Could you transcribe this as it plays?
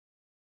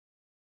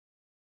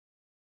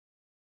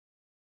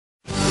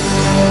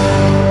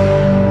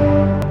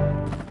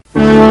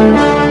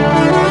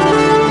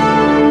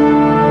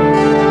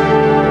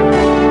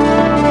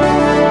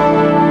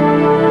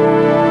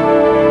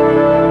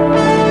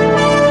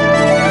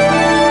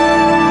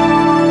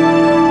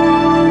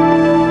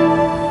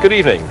Good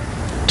evening.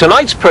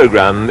 Tonight's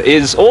programme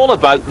is all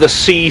about the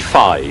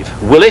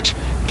C5. Will it?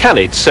 Can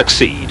it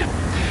succeed?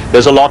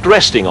 There's a lot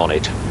resting on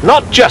it,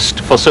 not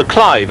just for Sir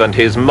Clive and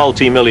his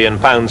multi-million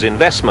pounds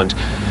investment,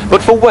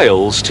 but for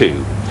Wales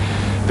too,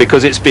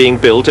 because it's being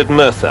built at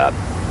Merthyr.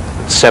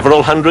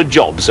 Several hundred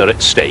jobs are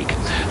at stake.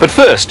 But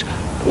first,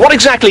 what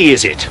exactly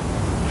is it?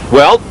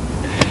 Well,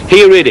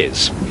 here it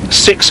is.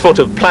 6 foot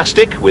of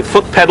plastic with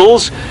foot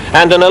pedals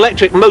and an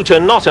electric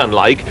motor not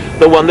unlike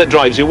the one that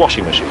drives your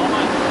washing machine.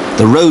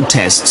 The road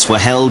tests were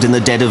held in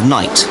the dead of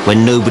night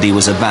when nobody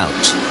was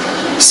about.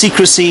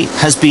 Secrecy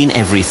has been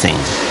everything.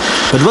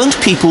 But won't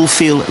people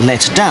feel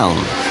let down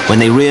when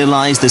they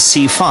realise the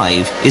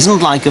C5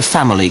 isn't like a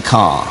family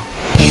car?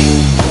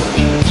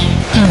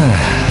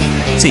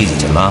 It's easy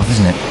to laugh,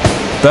 isn't it?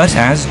 But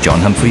as John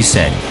Humphreys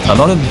said, a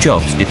lot of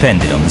jobs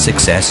depended on the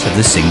success of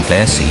the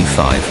Sinclair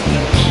C5.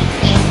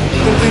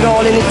 I think we're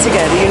all in it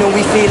together, you know,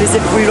 we feel as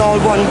if we're all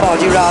one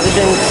body rather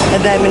than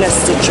a them in a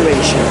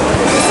situation.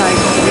 I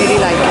really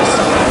like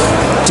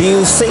it. Do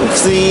you think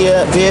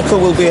the vehicle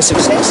will be a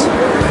success?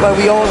 Well,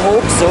 we all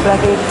hope so, but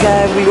I think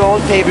we all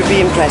favour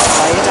being impressed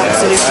by it,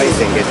 absolutely. I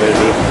think it will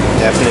be,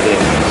 definitely.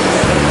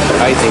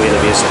 I think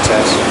it'll be a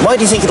success. Why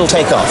do you think it'll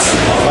take off?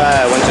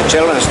 Once the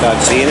children start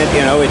seeing it,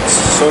 you know, it's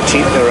so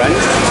cheap to rent.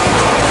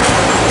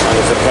 And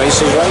if the price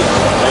is right,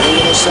 I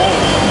think it'll sell.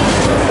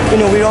 You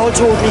know, we're all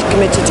totally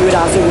committed to it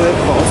as a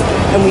workforce,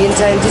 and we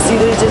intend to see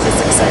that it is a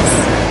success.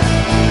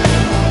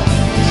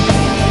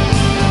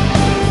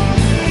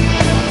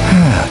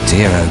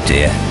 Oh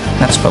dear.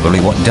 That's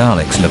probably what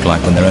Daleks look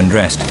like when they're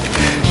undressed.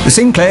 The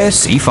Sinclair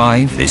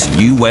C5, this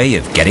new way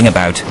of getting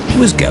about,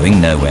 was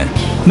going nowhere.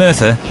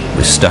 Merthyr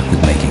was stuck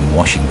with making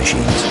washing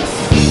machines.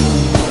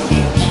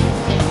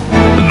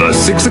 The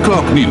 6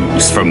 o'clock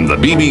news from the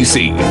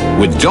BBC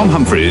with John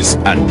Humphreys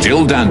and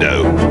Jill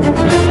Dando.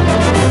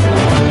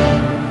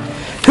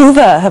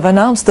 Hoover have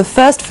announced the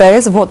first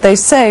phase of what they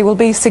say will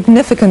be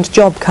significant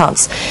job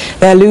cuts.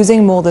 They're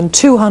losing more than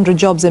 200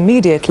 jobs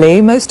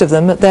immediately, most of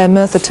them at their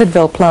Merthyr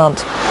Tydfil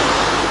plant.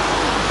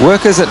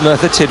 Workers at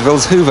Merthyr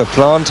Tydfil's Hoover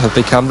plant have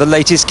become the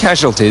latest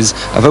casualties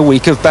of a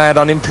week of bad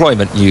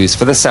unemployment news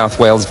for the South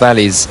Wales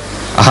valleys.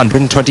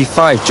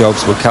 125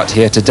 jobs were cut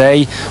here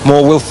today.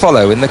 More will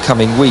follow in the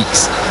coming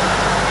weeks.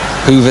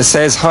 Hoover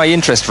says high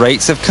interest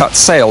rates have cut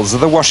sales of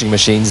the washing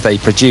machines they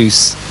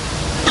produce.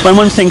 When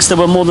one thinks there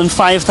were more than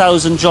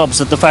 5,000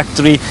 jobs at the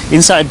factory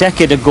inside a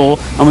decade ago,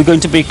 and we're going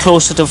to be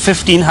closer to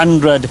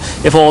 1,500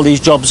 if all these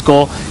jobs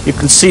go, you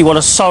can see what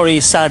a sorry,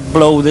 sad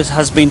blow this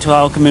has been to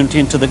our community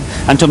and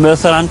to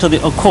Merthyr and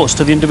to of course,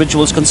 to the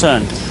individuals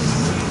concerned.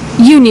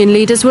 Union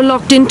leaders were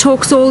locked in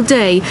talks all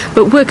day,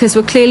 but workers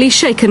were clearly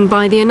shaken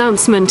by the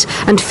announcement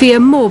and fear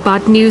more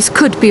bad news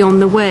could be on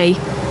the way.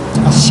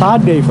 A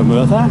sad day for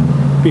Merthyr,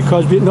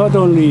 because we not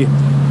only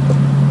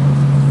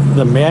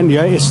the men,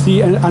 yeah, it's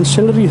the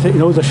ancillary, you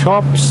know, the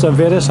shops, the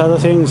various other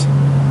things,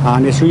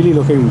 and it's really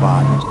looking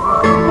bad.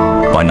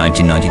 By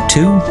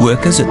 1992,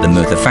 workers at the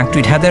Merthyr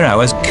factory had their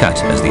hours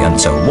cut as the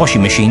unsold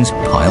washing machines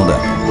piled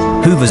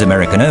up. Hoover's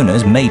American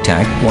owners,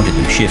 Maytag, wanted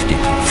them shifted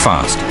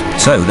fast,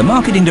 so the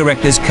marketing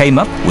directors came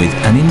up with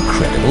an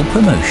incredible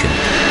promotion.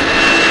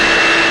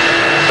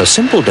 A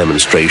simple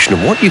demonstration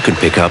of what you can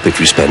pick up if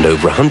you spend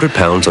over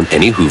 £100 on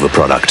any Hoover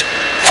product.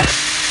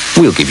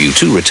 We'll give you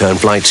 2 return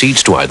flights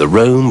each to either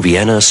Rome,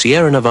 Vienna,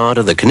 Sierra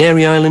Nevada, the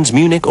Canary Islands,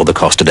 Munich or the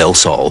Costa del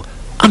Sol.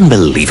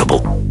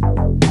 Unbelievable.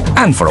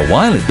 And for a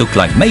while it looked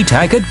like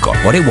Maytag had got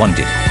what it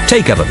wanted.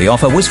 Take-up of the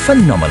offer was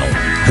phenomenal.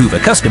 Hoover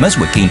customers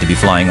were keen to be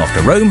flying off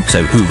to Rome,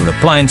 so Hoover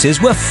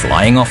appliances were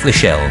flying off the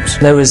shelves.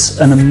 There was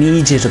an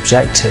immediate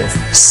objective: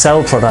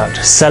 sell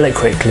product, sell it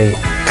quickly,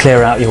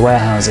 clear out your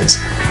warehouses.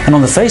 And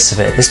on the face of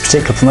it, this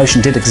particular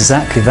promotion did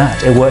exactly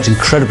that. It worked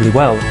incredibly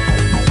well.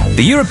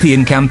 The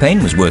European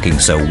campaign was working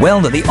so well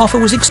that the offer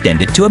was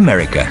extended to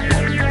America.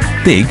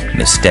 Big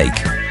mistake.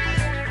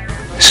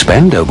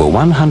 Spend over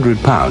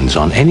 £100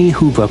 on any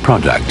Hoover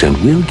product and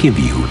we'll give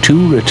you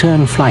 2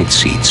 return flight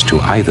seats to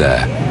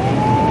either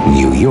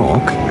New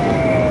York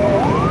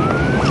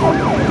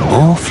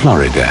or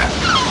Florida.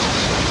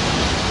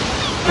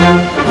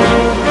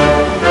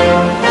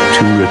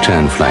 2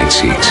 return flight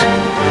seats.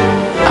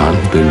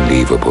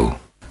 Unbelievable.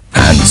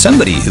 And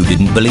somebody who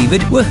didn't believe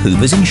it were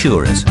Hoover's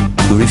insurers,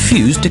 who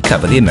refused to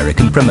cover the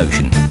American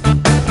promotion.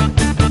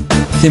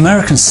 The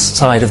American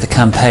side of the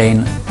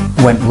campaign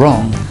went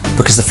wrong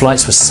because the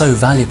flights were so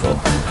valuable,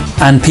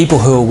 and people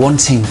who were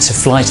wanting to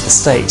fly to the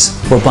States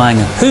were buying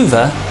a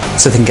Hoover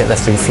so they can get their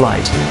free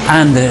flight.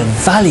 And the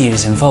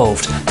values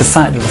involved, the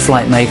fact that the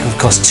flight may have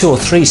cost 2 or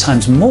 3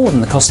 times more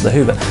than the cost of the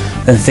Hoover,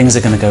 then things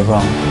are going to go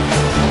wrong.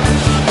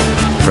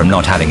 From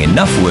not having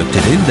enough work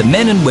to do, the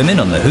men and women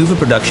on the Hoover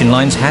production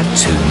lines had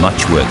too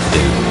much work to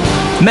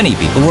do. Many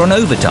people were on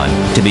overtime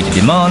to meet a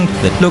demand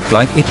that looked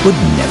like it would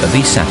never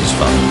be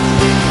satisfied.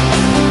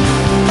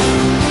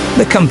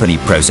 The company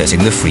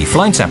processing the free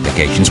flights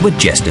applications were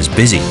just as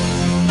busy.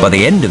 By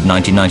the end of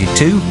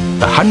 1992,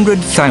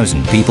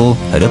 100,000 people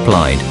had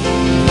applied.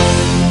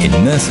 In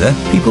Merthyr,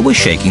 people were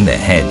shaking their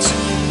heads.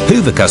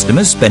 Hoover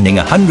customers spending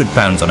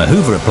 £100 on a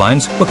Hoover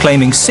appliance were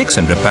claiming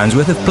 £600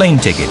 worth of plane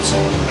tickets.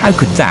 How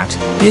could that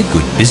be a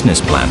good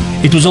business plan?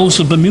 It was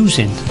also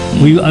bemusing.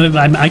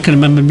 I can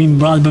remember being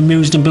rather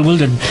bemused and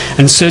bewildered,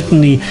 and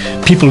certainly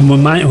people who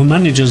were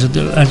managers at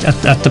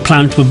the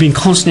plant were being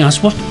constantly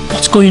asked,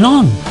 what's going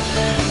on?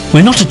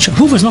 We're not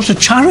Hoover's not a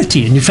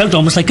charity, and you felt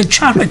almost like a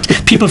charity.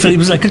 People felt it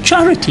was like a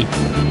charity.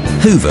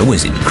 Hoover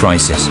was in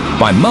crisis.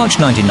 By March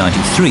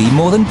 1993,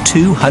 more than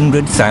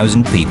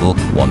 200,000 people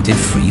wanted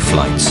free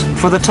flights.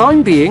 For the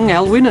time being,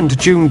 Elwyn and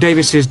June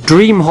Davis's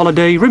dream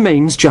holiday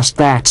remains just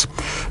that.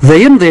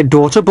 They and their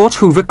daughter bought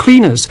Hoover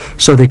cleaners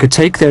so they could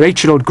take their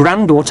 8-year-old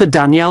granddaughter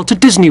Danielle to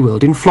Disney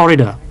World in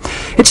Florida.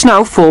 It's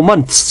now 4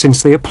 months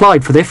since they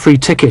applied for their free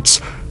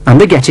tickets, and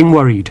they're getting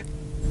worried.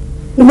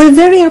 We're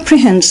very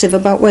apprehensive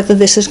about whether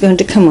this is going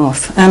to come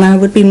off, and I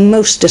would be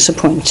most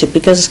disappointed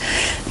because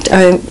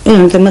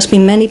there must be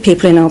many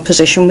people in our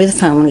position with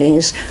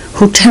families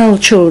who tell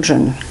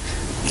children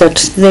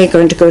that they're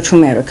going to go to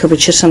America,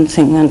 which is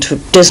something, and to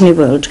Disney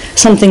World,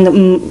 something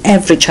that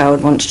every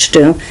child wants to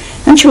do,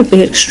 and she would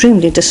be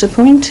extremely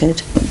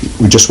disappointed.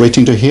 We're just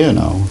waiting to hear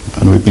now,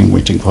 and we've been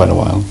waiting quite a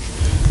while.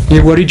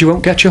 You're worried you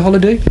won't get your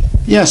holiday?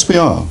 Yes, we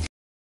are.